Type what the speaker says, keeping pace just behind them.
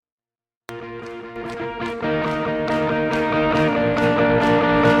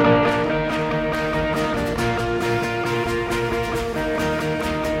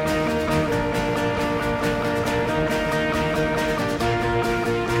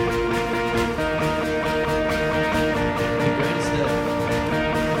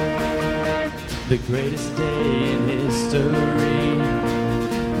the greatest day in history.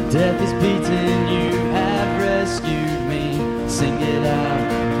 Death is beaten, you have rescued me. Sing it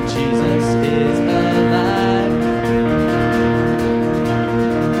out, Jesus is alive.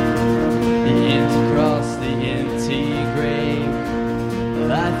 The empty cross, the empty grave,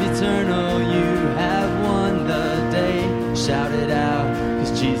 life eternal, you have won the day. Shout it out,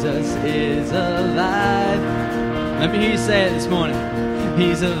 'cause Jesus is alive. Let me hear you say it this morning.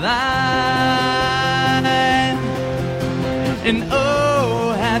 He's alive. And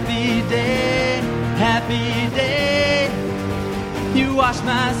oh, happy day, happy day. You wash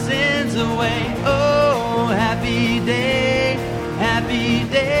my sins away. Oh, happy day, happy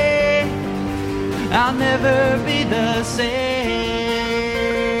day. I'll never be the same.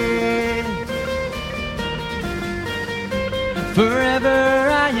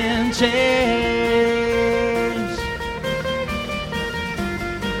 Forever I am changed.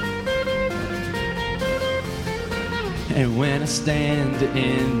 And when I stand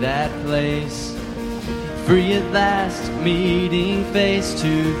in that place, free at last, meeting face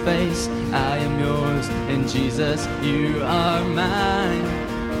to face, I am yours, and Jesus, you are mine.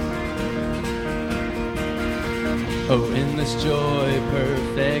 Oh, endless joy,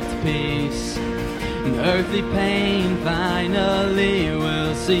 perfect peace, and earthly pain finally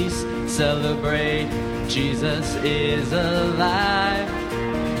will cease. Celebrate, Jesus is alive.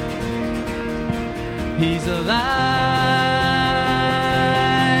 He's alive.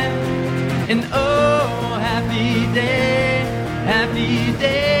 And oh, happy day, happy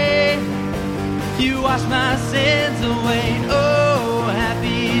day. You wash my sins away. Oh,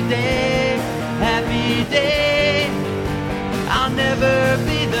 happy day, happy day. I'll never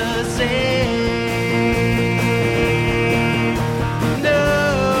be the same.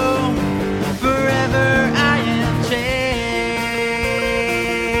 No, forever I am changed.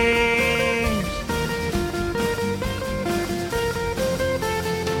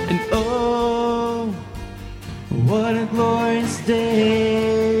 And oh, what a glorious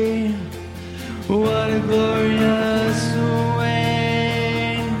day. What a glorious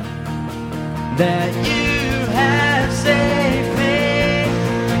way that you have saved me.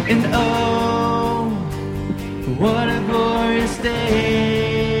 And oh, what a glorious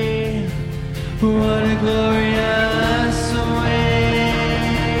day. What a glorious way.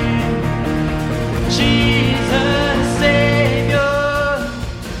 Jesus, Savior.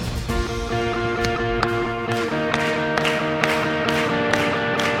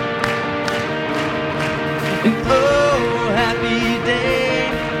 And oh, happy day,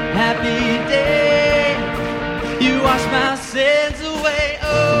 happy day. You wash my sins away.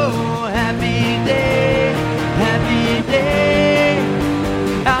 Oh, happy day, happy day.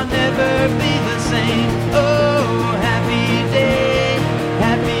 I'll never be the same. Oh, happy day,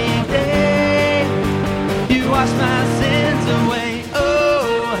 happy day. You wash my sins away.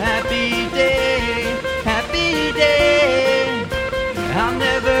 Oh, happy day, happy day. I'll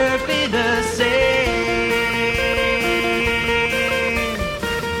never be the same.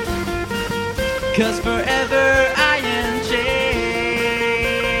 'Cause forever I am changed.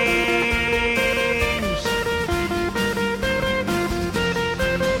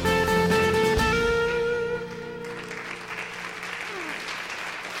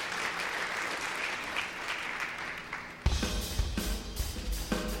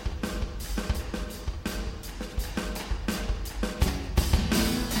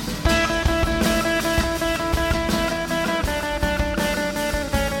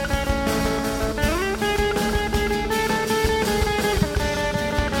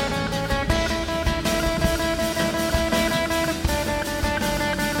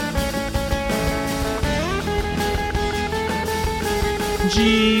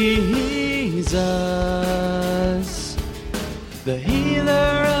 Jesus, the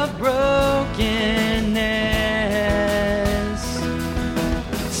healer of brokenness,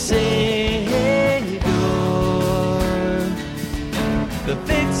 Savior, the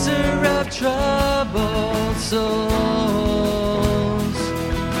fixer of troubled souls,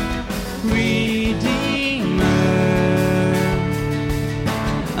 Redeemer,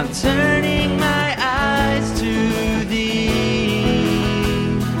 I'm turning my eyes to Thee.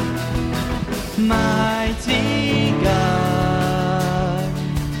 Mighty God,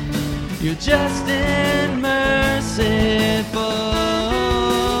 you're just and merciful.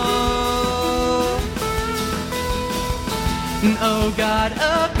 Oh God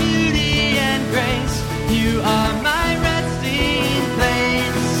of beauty and grace, you are my resting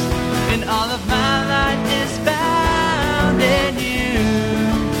place, and all of my life is found in you.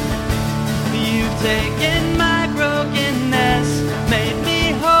 You've taken my brokenness, made me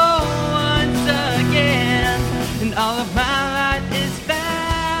whole once again.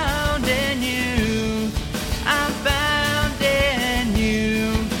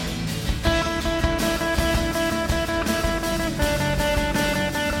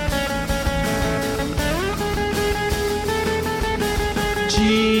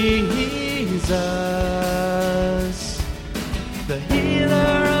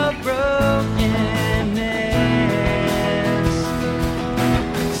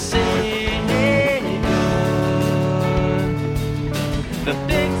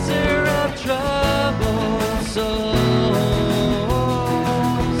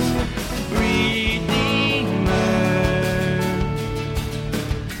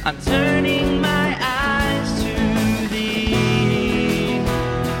 I'm turning my eyes to thee,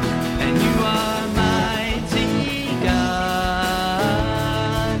 and you are mighty God,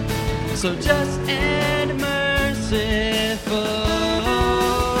 so just and merciful.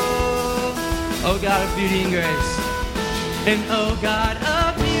 Oh God of beauty and grace, and oh God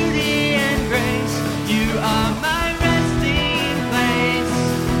of beauty and grace, you are my resting place,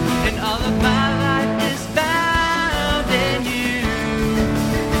 and all of my life is found in you.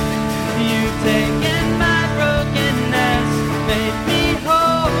 You've taken my brokenness, made me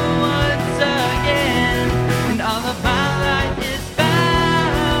whole once again, and all of my life is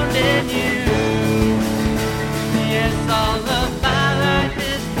found in you. Yes, all of my life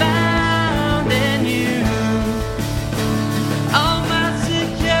is found in you. All my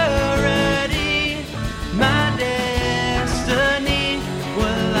security, my destiny,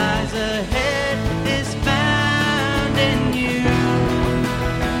 what lies ahead is found in you.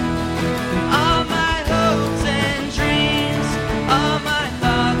 And all my hopes and dreams, all my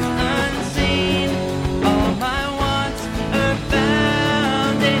thoughts unseen, all my wants are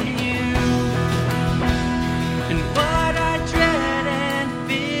found in you. And what I dread and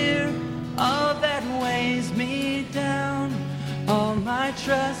fear, all that weighs me down, all my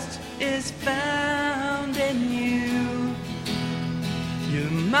trust is found in you. You're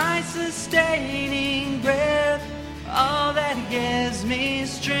my sustaining breath, all that gives me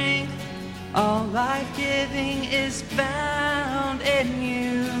strength, all life-giving is found in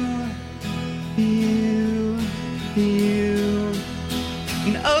you. You.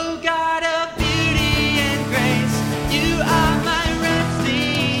 And oh God of beauty and grace, you are my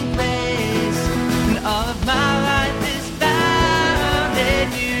resting place, and all of my life is found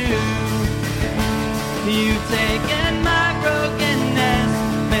in you. You've taken my brokenness,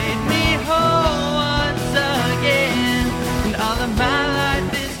 made me whole once again, and all of my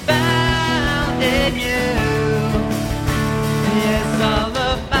life is found in you. Yes, all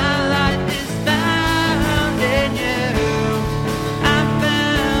of my life is found in you. I'm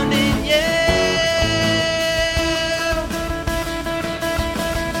found in you.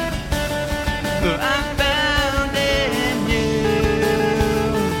 I'm found in you.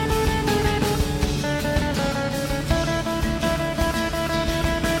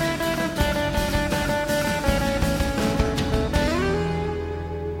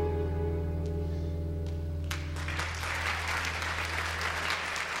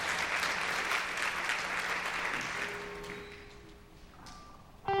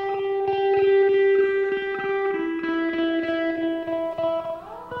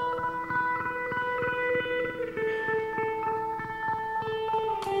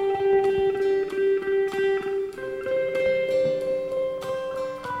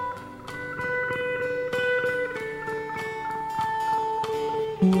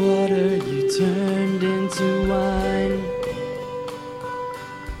 Water you turned into wine,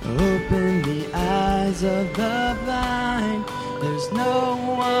 open the eyes of the blind. There's no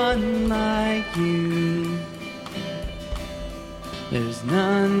one like you. There's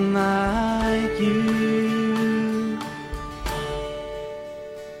none like you.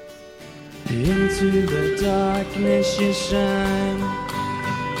 Into the darkness you shine,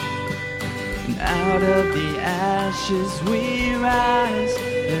 and out of the ashes we rise.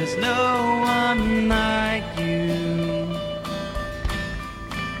 There's no one like you.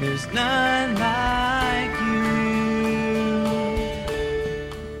 There's none like you.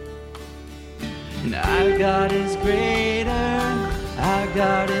 And our God is greater, our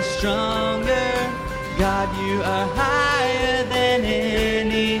God is stronger. God, you are higher than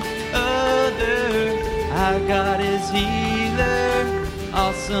any other. Our God is healer,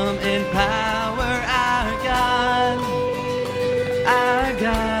 awesome in power. Our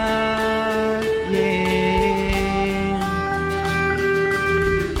God, yeah.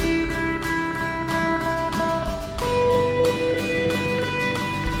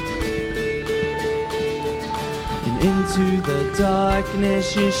 And into the darkness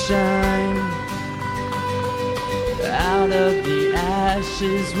you shine, out of the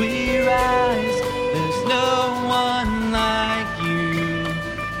ashes we rise. There's no one like you,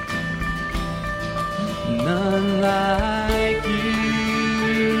 none like you.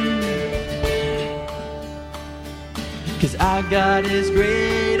 'Cause our God is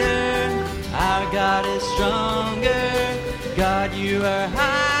greater, our God is stronger. God, you are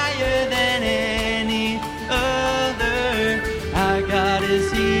higher than any other. Our God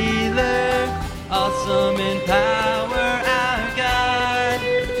is healer, awesome in power. Our God,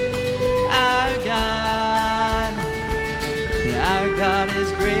 our God. Our God is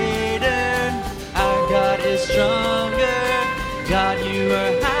greater, our God is stronger. God, you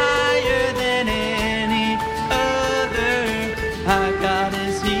are higher.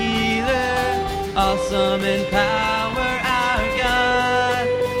 and power, our God,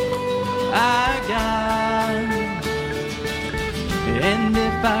 our God. And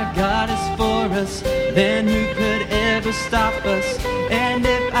if our God is for us, then who could ever stop us? And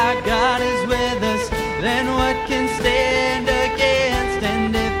if our God is with us, then what can stand against?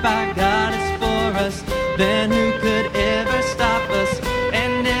 And if our God is for us, then who could ever stop us?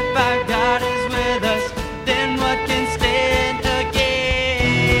 And if our God is with us, then what can stand against?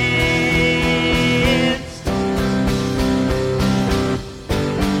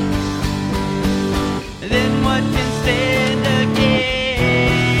 Then what can stand against?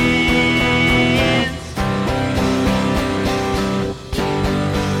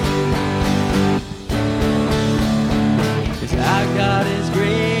 'Cause our God is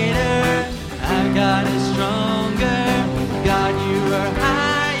greater, our God is stronger. God, you are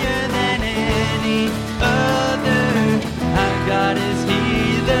higher than any other. Our God is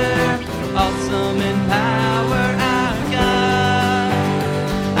healer, awesome in power. Our God,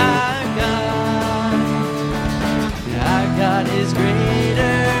 our God. Our God is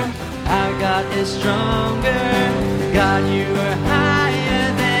greater, our God is stronger. God, you are higher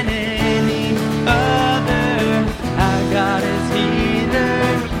than any other. Our God is healer,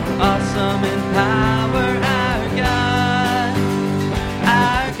 awesome in power. Our God,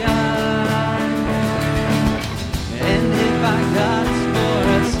 our God. And if our God is for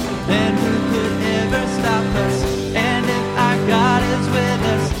us, then who could ever stop us? And if our God is with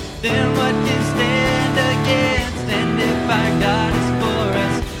us, then what can stand against? And if our God is for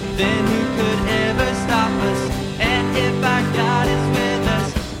us, then who could ever stop us? And if our God is with us,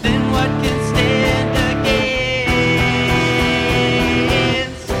 then what can stand against?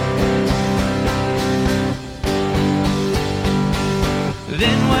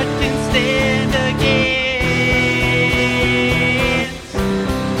 Then what can stand against?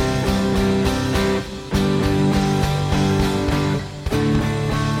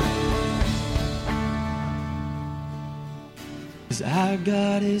 'Cause our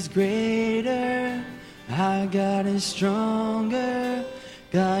God is greater, our God is stronger.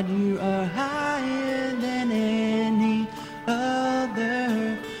 God, you are higher than any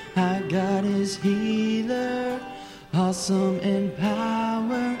other. Our God is healer, awesome in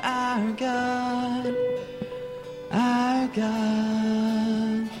power. Our God, our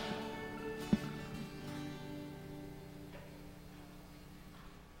God.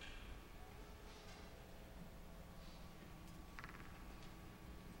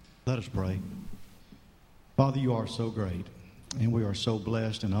 Let us pray. Father, you are so great, and we are so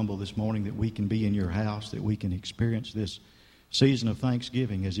blessed and humble this morning that we can be in your house, that we can experience this season of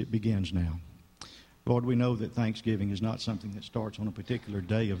Thanksgiving as it begins now. Lord, we know that Thanksgiving is not something that starts on a particular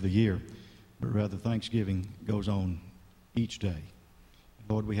day of the year, but rather Thanksgiving goes on each day.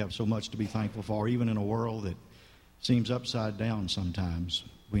 Lord, we have so much to be thankful for, even in a world that seems upside down sometimes.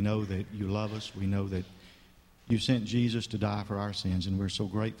 We know that you love us. We know that you sent Jesus to die for our sins, and we're so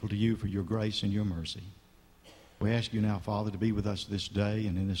grateful to you for your grace and your mercy. We ask you now, Father, to be with us this day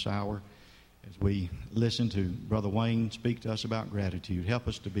and in this hour as we listen to Brother Wayne speak to us about gratitude. Help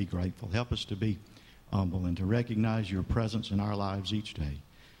us to be grateful. Help us to be humble and to recognize your presence in our lives each day.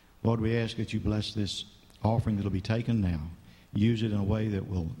 Lord, we ask that you bless this offering that will be taken now. Use it in a way that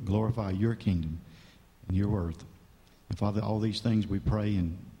will glorify your kingdom and your worth. And Father, all these things we pray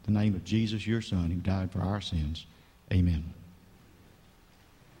in the name of Jesus, your Son, who died for our sins. Amen.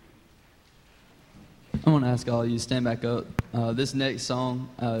 I want to ask all of you to stand back up. This next song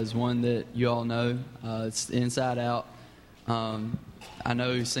is one that you all know. It's Inside Out. I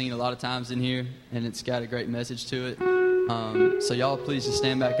know you've seen it a lot of times in here, and it's got a great message to it. So y'all please just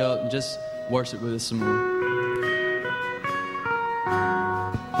stand back up and just worship with us some more.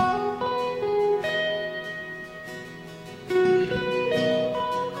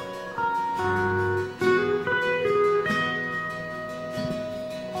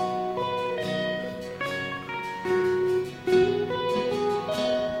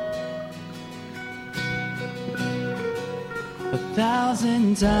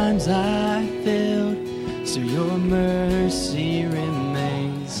 1,000 times I failed, still your mercy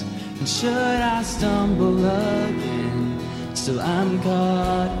remains. And should I stumble again, still I'm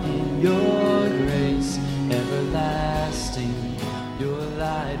caught in your grace. Everlasting, your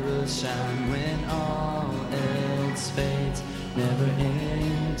light will shine when all else fades. Never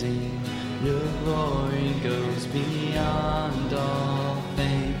ending, your glory goes beyond all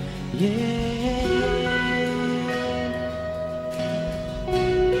fame. Yeah.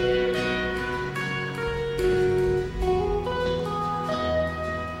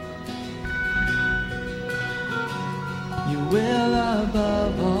 You will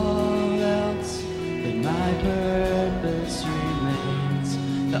above all else let my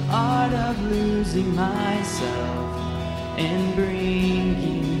the art of losing myself and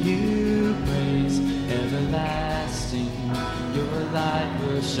bringing you praise everlasting. Your light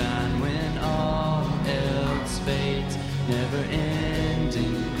will shine when all else fades, never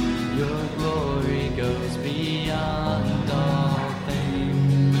ending. Your glory goes beyond all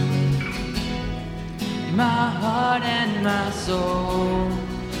fame. My heart and my soul,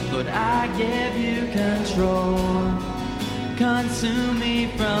 Lord, I give you control. Consume me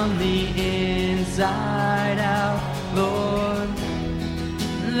from the inside out, Lord.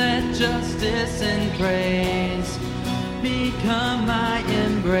 Let justice and praise become my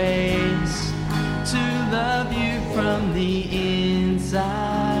embrace, to love you from the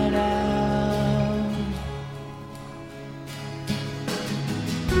inside out.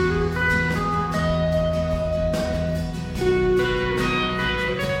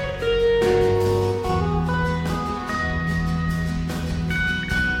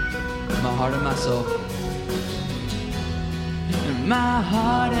 My heart and my soul. My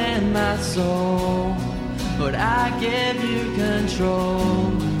heart and my soul, Lord, I give you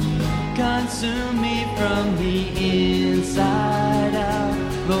control. Consume me from the inside out,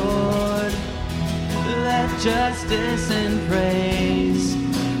 Lord. Let justice and praise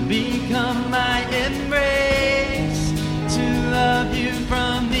become my embrace, to love you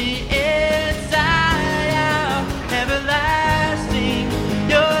from the inside out. Everlasting,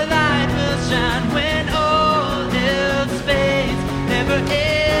 your light will shine when all else fades. Never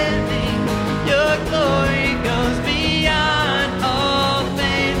ending, your glory goes beyond all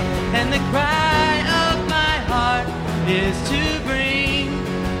fame. And the cry of my heart is to bring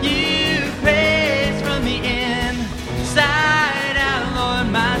you praise from the inside out, Lord.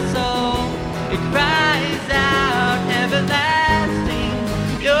 My soul, it cries out, everlasting.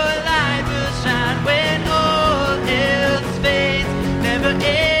 Your light will shine when all else fades. Never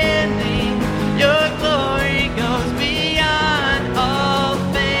ending, your glory goes beyond all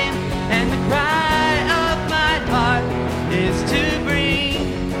fame. And the cry of my heart is to bring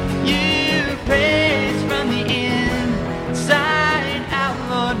you praise from the inside out,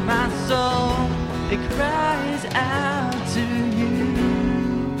 Lord. My soul, it cries out to you.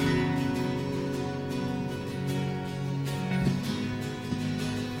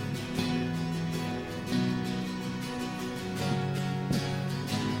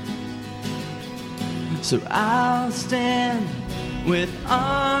 So I'll stand with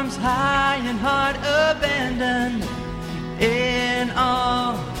arms high and heart abandoned, in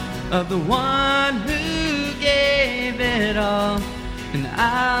awe of the one who gave it all. And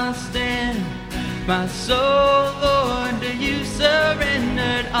I'll stand, my soul, Lord, to you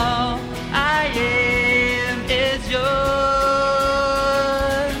surrendered. All I am is yours.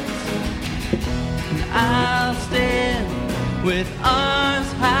 And I'll stand with arms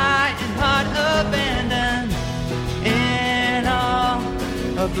high and heart abandoned, in awe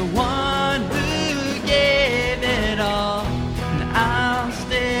of the one who gave it all. And I'll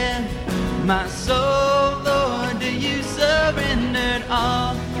stand, my soul, Lord, to you surrendered.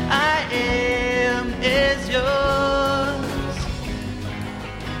 All I am is yours,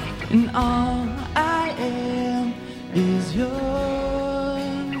 and all I am is yours.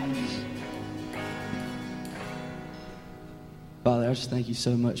 Father, I just thank you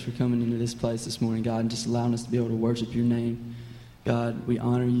so much for coming into this place this morning, God, and just allowing us to be able to worship your name. God, we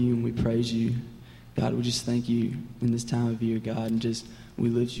honor you and we praise you. God, we just thank you in this time of year, God, and just we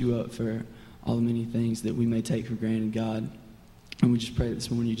lift you up for all the many things that we may take for granted, God. And we just pray that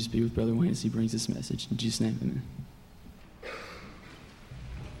this morning you just be with Brother Wayne as he brings this message. In Jesus' name, amen.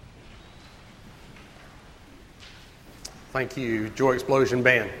 Thank you, Joy Explosion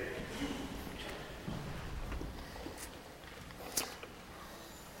Band.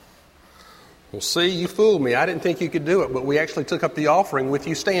 Well, see, you fooled me. I didn't think you could do it, but we actually took up the offering with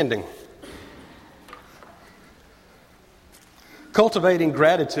you standing. Cultivating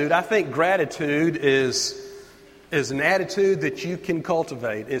gratitude. I think gratitude is an attitude that you can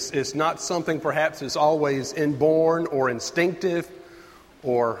cultivate. It's not something perhaps that's always inborn or instinctive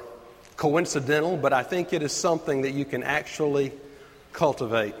or coincidental, but I think it is something that you can actually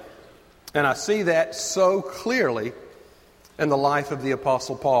cultivate. And I see that so clearly in the life of the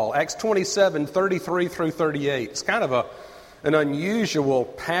Apostle Paul. Acts 27:33 through 38. It's kind of an unusual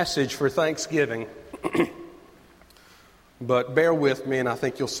passage for Thanksgiving. But bear with me and I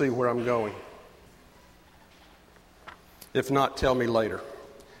think you'll see where I'm going. If not, tell me later.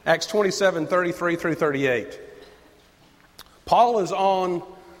 Acts 27:33 through 38. Paul is on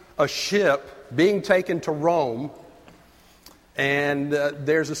a ship being taken to Rome, and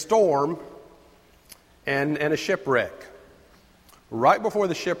there's a storm and a shipwreck. right before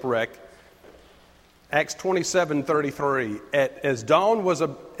the shipwreck, Acts 27:33. As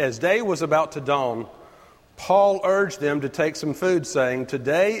day was about to dawn, Paul urged them to take some food, saying,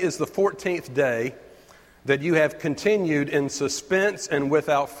 "Today is the 14th day that you have continued in suspense and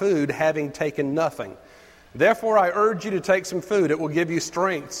without food, having taken nothing. Therefore I urge you to take some food. It will give you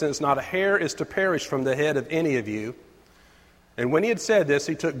strength, since not a hair is to perish from the head of any of you." And when he had said this,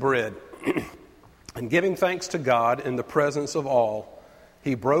 he took bread, and giving thanks to God in the presence of all,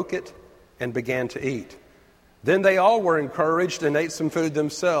 he broke it and began to eat. Then they all were encouraged and ate some food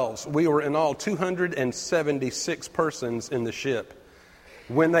themselves. We were in all 276 persons in the ship.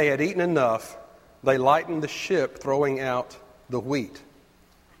 When they had eaten enough, they lightened the ship, throwing out the wheat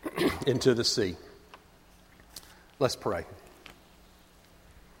into the sea. Let's pray.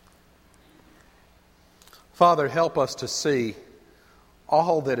 Father, help us to see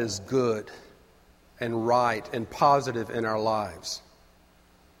all that is good and right and positive in our lives,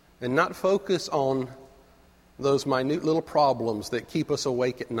 and not focus on those minute little problems that keep us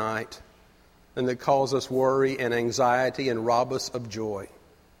awake at night and that cause us worry and anxiety and rob us of joy.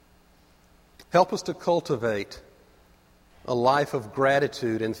 Help us to cultivate a life of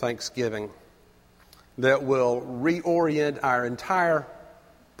gratitude and thanksgiving that will reorient our entire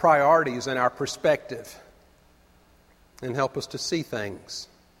priorities and our perspective, and help us to see things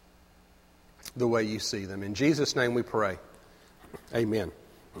the way you see them. In Jesus' name we pray. Amen.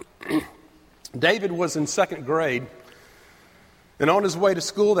 David was in second grade, and on his way to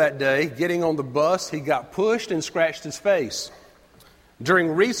school that day, getting on the bus, he got pushed and scratched his face.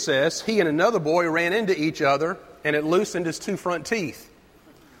 During recess, he and another boy ran into each other, and it loosened his 2 front teeth.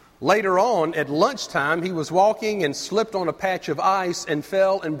 Later on, at lunchtime, he was walking and slipped on a patch of ice and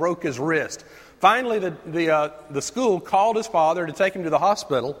fell and broke his wrist. Finally, the school called his father to take him to the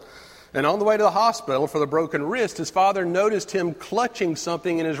hospital. And on the way to the hospital for the broken wrist, his father noticed him clutching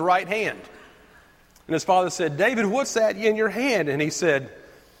something in his right hand. And his father said, "David, what's that in your hand?" And he said,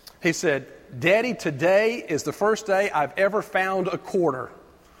 "Daddy, today is the first day I've ever found a quarter.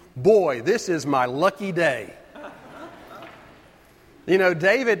 Boy, this is my lucky day." You know,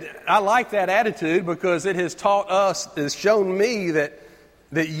 David, I like that attitude because it has taught us, has shown me that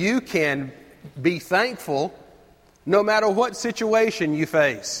you can be thankful no matter what situation you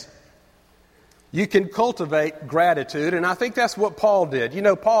face. You can cultivate gratitude, and I think that's what Paul did. You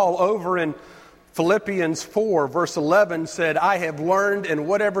know, Paul over in Philippians 4, verse 11 said, "I have learned in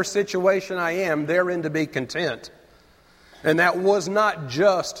whatever situation I am, therein to be content." And that was not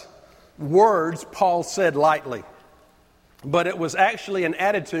just words Paul said lightly, but it was actually an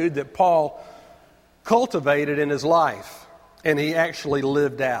attitude that Paul cultivated in his life, and he actually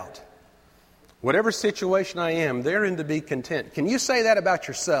lived out. Whatever situation I am, therein to be content. Can you say that about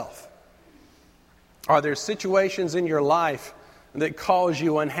yourself? Are there situations in your life that cause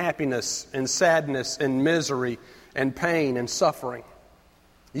you unhappiness and sadness and misery and pain and suffering?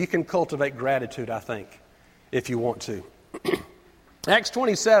 You can cultivate gratitude, I think, if you want to. Acts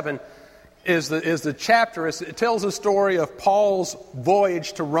 27 is the chapter. It tells the story of Paul's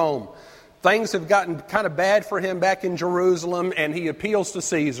voyage to Rome. Things have gotten kind of bad for him back in Jerusalem, and he appeals to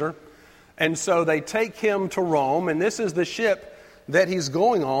Caesar. And so they take him to Rome, and this is the ship that he's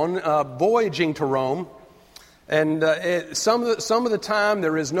going on, voyaging to Rome. And some of the time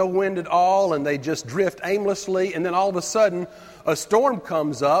there is no wind at all, and they just drift aimlessly. And then all of a sudden, a storm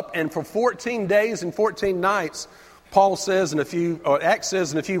comes up, and for 14 days and 14 nights, Acts says in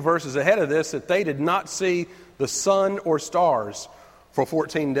a few verses ahead of this that they did not see the sun or stars for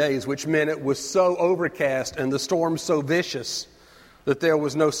 14 days, which meant it was so overcast and the storm so vicious that there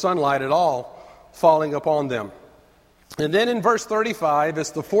was no sunlight at all falling upon them. And then in verse 35,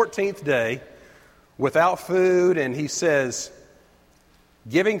 it's the 14th day without food, and he says,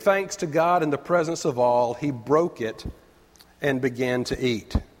 giving thanks to God in the presence of all, he broke it and began to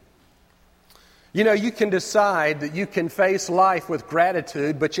eat. You know, you can decide that you can face life with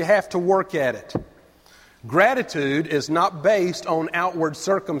gratitude, but you have to work at it. Gratitude is not based on outward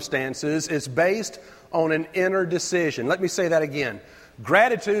circumstances. It's based on an inner decision. Let me say that again.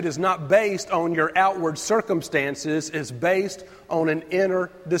 Gratitude is not based on your outward circumstances. It's based on an inner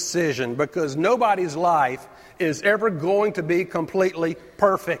decision, because nobody's life is ever going to be completely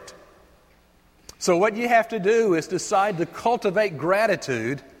perfect. So what you have to do is decide to cultivate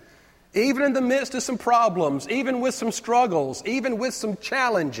gratitude, even in the midst of some problems, even with some struggles, even with some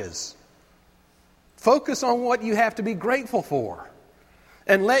challenges. Focus on what you have to be grateful for,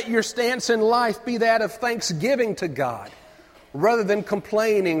 and let your stance in life be that of thanksgiving to God, rather than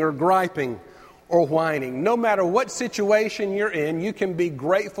complaining or griping or whining. No matter what situation you're in, you can be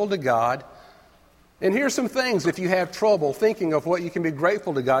grateful to God And here's some things if you have trouble thinking of what you can be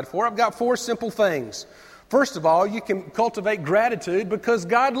grateful to God for. I've got 4 simple things. First of all, you can cultivate gratitude because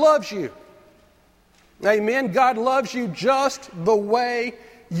God loves you. Amen. God loves you just the way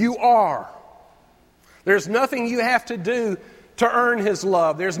you are. There's nothing you have to do to earn His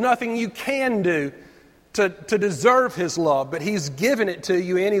love. There's nothing you can do to deserve His love, but He's given it to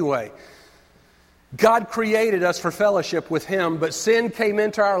you anyway. God created us for fellowship with Him, but sin came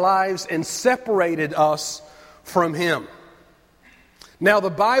into our lives and separated us from Him. Now, the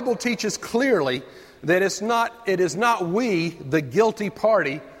Bible teaches clearly that it is not we, the guilty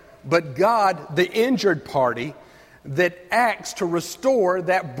party, but God, the injured party, that acts to restore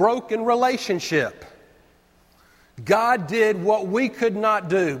that broken relationship. God did what we could not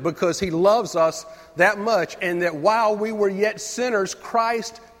do because He loves us that much, and that while we were yet sinners,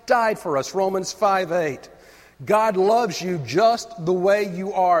 Christ died for us. Romans 5:8. God loves you just the way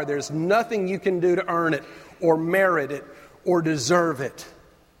you are. There's nothing you can do to earn it or merit it or deserve it.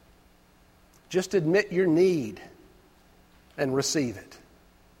 Just admit your need and receive it.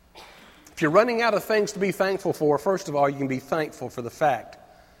 If you're running out of things to be thankful for, first of all, you can be thankful for the fact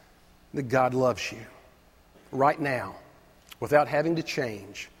that God loves you right now without having to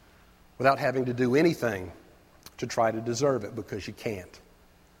change, without having to do anything to try to deserve it, because you can't.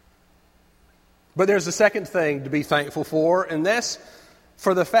 But there's a second thing to be thankful for, and that's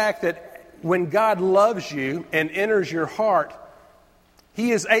for the fact that when God loves you and enters your heart,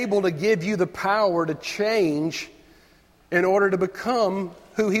 He is able to give you the power to change in order to become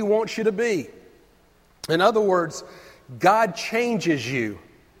who He wants you to be. In other words, God changes you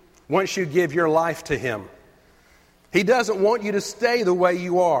once you give your life to Him. He doesn't want you to stay the way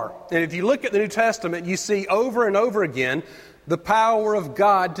you are. And if you look at the New Testament, you see over and over again the power of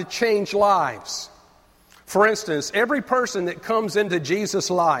God to change lives. For instance, every person that comes into Jesus'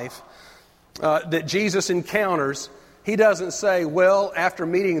 life, that Jesus encounters, He doesn't say, well, after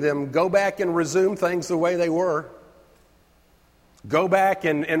meeting them, go back and resume things the way they were. Go back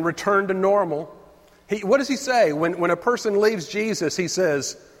and return to normal. What does He say? When a person leaves Jesus, He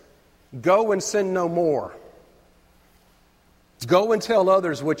says, go and sin no more. Go and tell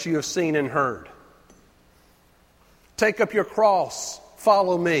others what you have seen and heard. Take up your cross,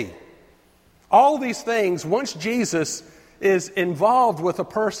 follow me. All these things, once Jesus is involved with a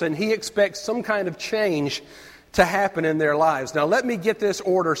person, He expects some kind of change to happen in their lives. Now, let me get this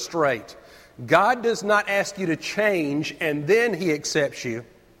order straight. God does not ask you to change and then He accepts you.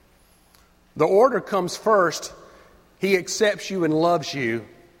 The order comes first. He accepts you and loves you,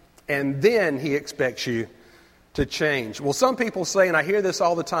 and then He expects you to change. Well, some people say, and I hear this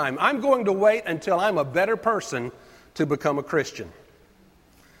all the time, I'm going to wait until I'm a better person to become a Christian.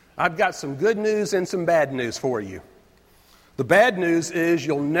 I've got some good news and some bad news for you. The bad news is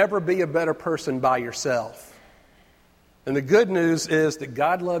you'll never be a better person by yourself. And the good news is that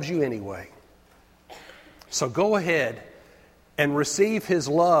God loves you anyway. So go ahead and receive His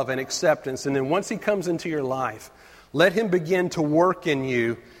love and acceptance. And then once He comes into your life, let Him begin to work in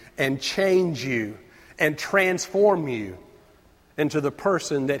you and change you and transform you into the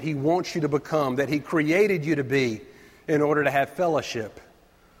person that He wants you to become, that He created you to be in order to have fellowship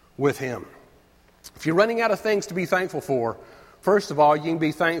with Him. If you're running out of things to be thankful for, first of all, you can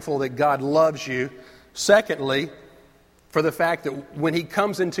be thankful that God loves you. Secondly, for the fact that when He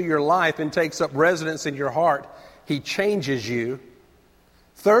comes into your life and takes up residence in your heart, He changes you.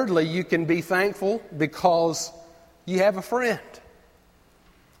 Thirdly, you can be thankful because you have a friend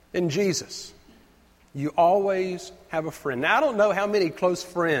in Jesus. You always have a friend. Now, I don't know how many close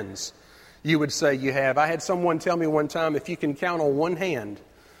friends you would say you have. I had someone tell me one time, if you can count on one hand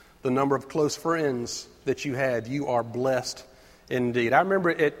the number of close friends that you have, you are blessed indeed. I remember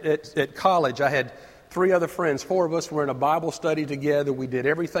at college, I had 3 other friends. 4 of us were in a Bible study together. We did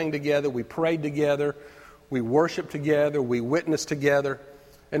everything together. We prayed together. We worshiped together. We witnessed together.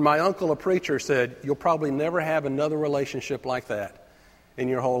 And my uncle, a preacher, said, you'll probably never have another relationship like that in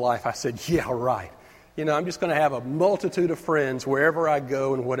your whole life. I said, yeah, right. I'm just going to have a multitude of friends wherever I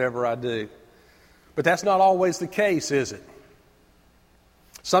go and whatever I do. But that's not always the case, is it?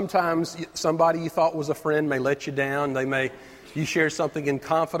 Sometimes somebody you thought was a friend may let you down. You share something in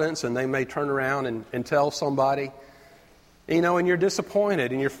confidence and they may turn around and tell somebody. And you're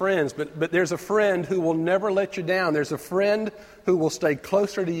disappointed in your friends. But there's a friend who will never let you down. There's a friend who will stay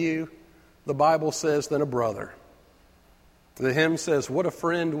closer to you, the Bible says, than a brother. The hymn says, what a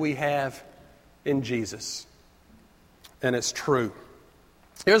friend we have in Jesus. And it's true.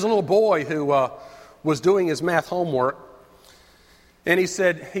 Here's a little boy who was doing his math homework. And he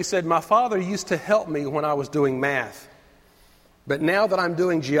said, my father used to help me when I was doing math. But now that I'm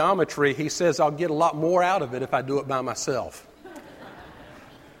doing geometry, he says I'll get a lot more out of it if I do it by myself.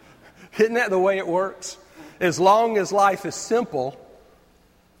 Isn't that the way it works? As long as life is simple,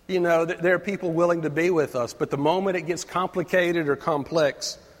 there are people willing to be with us. But the moment it gets complicated or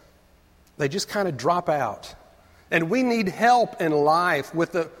complex, they just kind of drop out. And we need help in life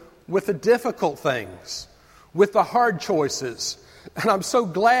with the difficult things, with the hard choices. And I'm so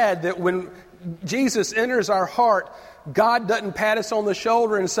glad that when Jesus enters our heart, God doesn't pat us on the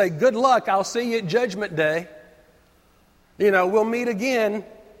shoulder and say, good luck, I'll see you at Judgment Day. We'll meet again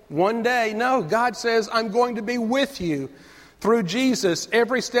one day. No, God says, I'm going to be with you through Jesus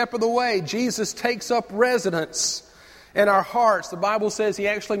every step of the way. Jesus takes up residence in our hearts. The Bible says He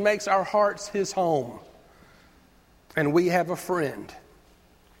actually makes our hearts His home. And we have a friend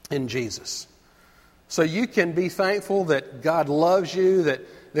in Jesus. So you can be thankful that God loves you,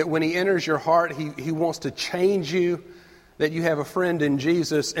 that when He enters your heart, He wants to change you, that you have a friend in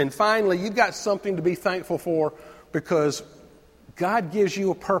Jesus. And finally, you've got something to be thankful for because God gives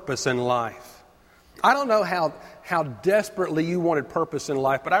you a purpose in life. I don't know how desperately you wanted purpose in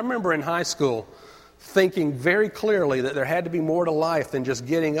life, but I remember in high school thinking very clearly that there had to be more to life than just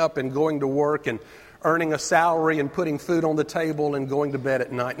getting up and going to work and earning a salary and putting food on the table and going to bed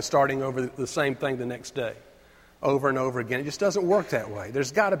at night and starting over the same thing the next day over and over again. It just doesn't work that way.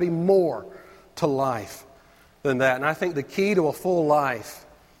 There's got to be more to life than that. And I think the key to a full life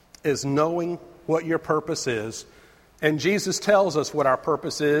is knowing what your purpose is. And Jesus tells us what our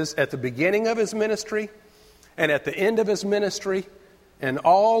purpose is at the beginning of His ministry and at the end of His ministry and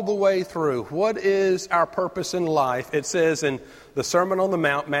all the way through. What is our purpose in life? It says in the Sermon on the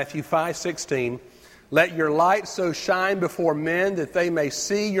Mount, Matthew 5:16, let your light so shine before men that they may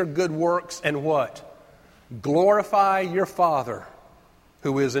see your good works and what? Glorify your Father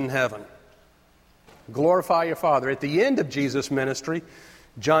who is in heaven. Glorify your Father. At the end of Jesus' ministry,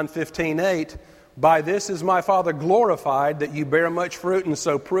 John 15:8, by this is my Father glorified, that you bear much fruit and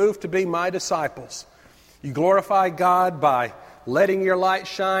so prove to be my disciples. You glorify God by letting your light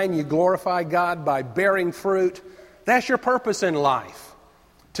shine. You glorify God by bearing fruit. That's your purpose in life.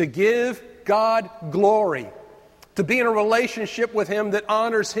 To give God glory. To be in a relationship with Him that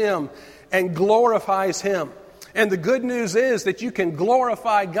honors Him and glorifies Him. And the good news is that you can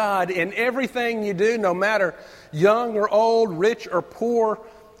glorify God in everything you do, no matter young or old, rich or poor,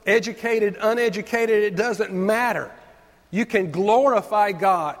 educated, uneducated, it doesn't matter. You can glorify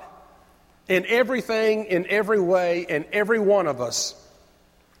God in everything, in every way, and every one of us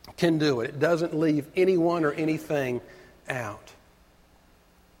can do it. It doesn't leave anyone or anything out.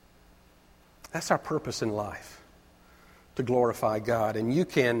 That's our purpose in life, to glorify God. And you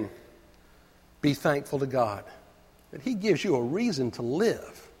can be thankful to God that He gives you a reason to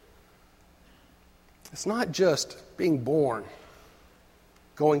live. It's not just being born,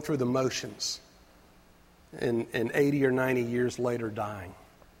 going through the motions, and 80 or 90 years later dying.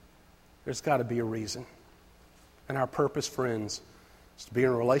 There's got to be a reason. And our purpose, friends, is to be in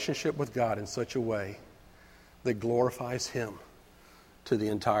a relationship with God in such a way that glorifies Him to the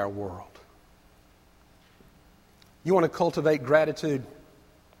entire world. You want to cultivate gratitude?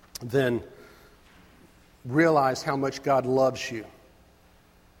 Then realize how much God loves you.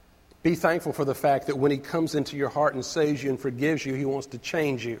 Be thankful for the fact that when He comes into your heart and saves you and forgives you, He wants to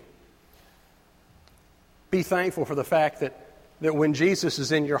change you. Be thankful for the fact that when Jesus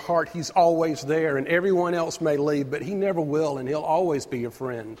is in your heart, He's always there, and everyone else may leave, but He never will, and He'll always be your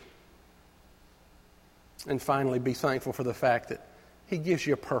friend. And finally, be thankful for the fact that He gives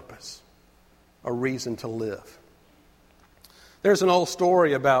you a purpose, a reason to live. There's an old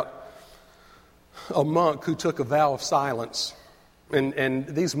story about a monk who took a vow of silence. And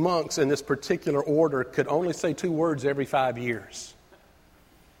these monks in this particular order could only say 2 words every 5 years.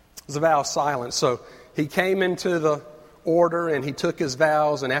 It was a vow of silence. So he came into the order and he took his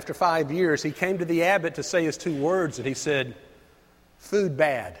vows. And after 5 years, he came to the abbot to say his 2 words. And he said, food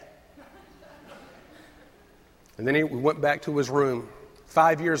bad. And then he went back to his room.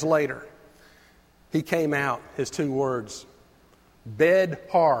 5 years later, he came out, his 2 words, bed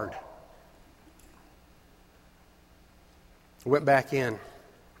hard. Went back in.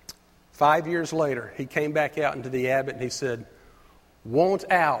 5 years later, he came back out into the abbot and he said,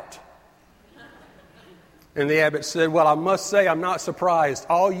 won't out. And the abbot said, well, I must say I'm not surprised.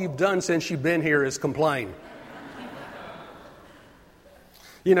 All you've done since you've been here is complain.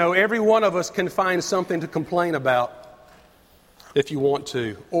 You know, every one of us can find something to complain about if you want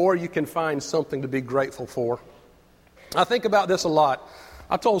to, or you can find something to be grateful for. I think about this a lot.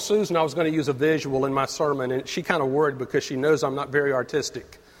 I told Susan I was going to use a visual in my sermon, and she kind of worried because she knows I'm not very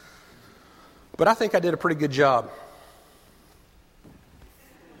artistic. But I think I did a pretty good job.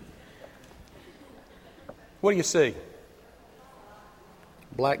 What do you see?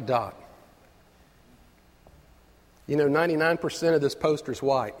 Black dot. 99% of this poster is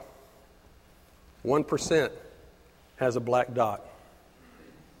white. 1% has a black dot.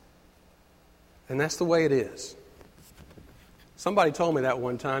 And that's the way it is. Somebody told me that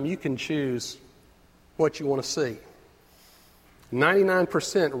one time. You can choose what you want to see.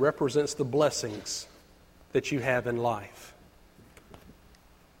 99% represents the blessings that you have in life.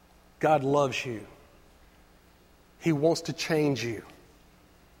 God loves you. He wants to change you.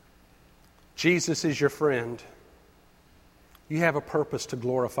 Jesus is your friend. You have a purpose to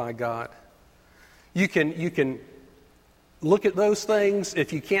glorify God. You can look at those things.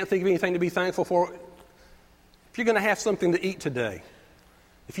 If you can't think of anything to be thankful for, if you're going to have something to eat today,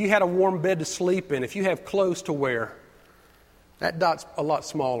 if you had a warm bed to sleep in, if you have clothes to wear, that dot's a lot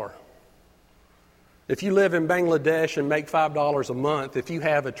smaller. If you live in Bangladesh and make $5 a month, if you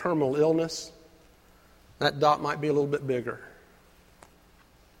have a terminal illness, that dot might be a little bit bigger.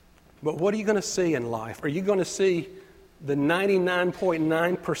 But what are you going to see in life? Are you going to see the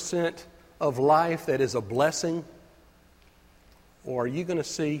 99.9% of life that is a blessing? Or are you going to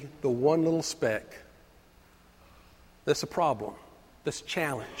see the one little speck that's a problem, that's a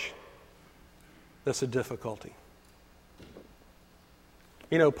challenge, that's a difficulty?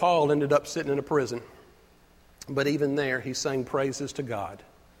 Paul ended up sitting in a prison. But even there, he sang praises to God.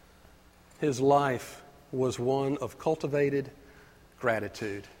 His life was one of cultivated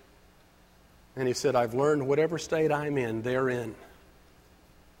gratitude. And he said, I've learned whatever state I'm in, therein,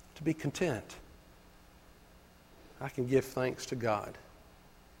 to be content. I can give thanks to God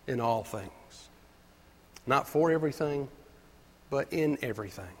in all things. Not for everything, but in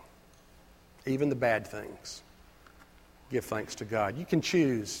everything. Even the bad things. Give thanks to God. You can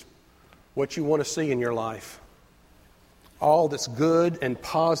choose what you want to see in your life. All that's good and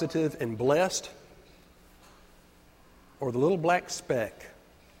positive and blessed, or the little black speck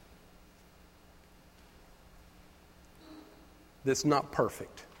that's not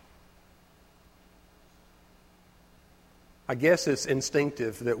perfect. I guess it's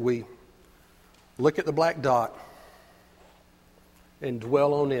instinctive that we look at the black dot and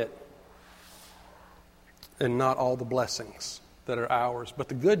dwell on it and not all the blessings that are ours. But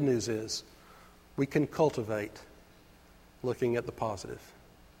the good news is we can cultivate looking at the positive,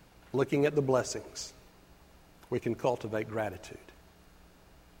 looking at the blessings. We can cultivate gratitude.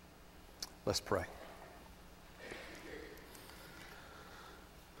 Let's pray.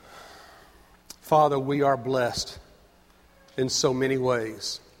 Father, we are blessed in so many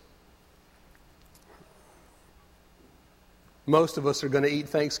ways. Most of us are going to eat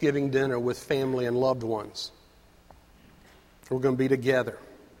Thanksgiving dinner with family and loved ones. We're going to be together.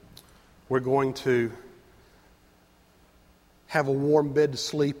 We're going to have a warm bed to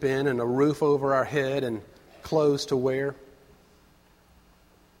sleep in and a roof over our head and clothes to wear.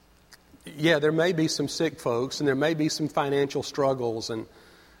 Yeah, there may be some sick folks and there may be some financial struggles and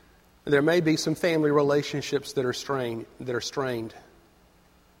there may be some family relationships that are strained.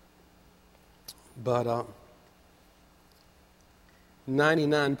 But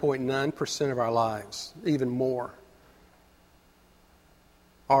 99.9% of our lives, even more,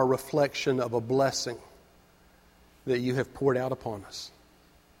 are a reflection of a blessing that you have poured out upon us.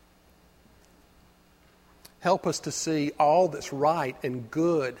 Help us to see all that's right and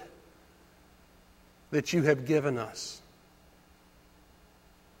good that you have given us.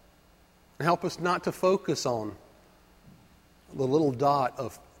 And help us not to focus on the little dot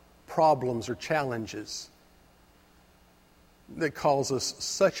of problems or challenges that cause us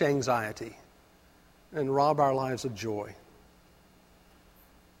such anxiety and rob our lives of joy.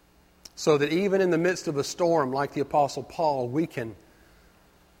 So that even in the midst of a storm like the Apostle Paul, we can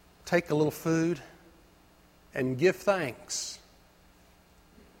take a little food and give thanks,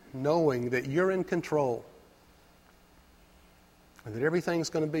 knowing that you're in control and that everything's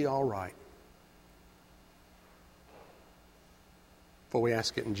going to be all right. For we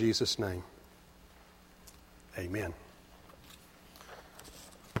ask it in Jesus' name. Amen.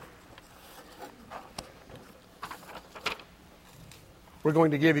 We're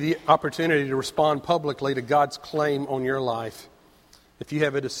going to give you the opportunity to respond publicly to God's claim on your life. If you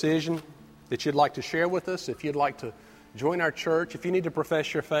have a decision that you'd like to share with us, if you'd like to join our church, if you need to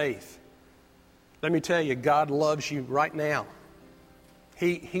profess your faith, let me tell you, God loves you right now.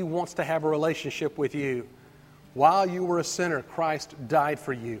 He wants to have a relationship with you. While you were a sinner, Christ died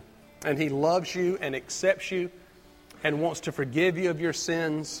for you. And He loves you and accepts you and wants to forgive you of your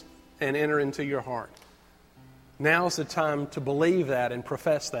sins and enter into your heart. Now's the time to believe that and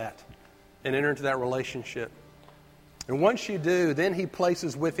profess that and enter into that relationship. And once you do, then He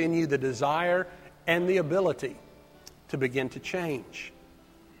places within you the desire and the ability to begin to change.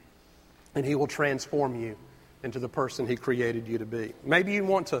 And He will transform you into the person He created you to be. Maybe you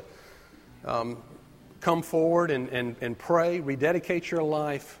want to come forward and pray, rededicate your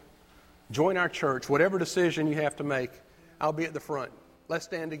life, join our church, whatever decision you have to make. I'll be at the front. Let's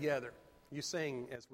stand together. You sing as we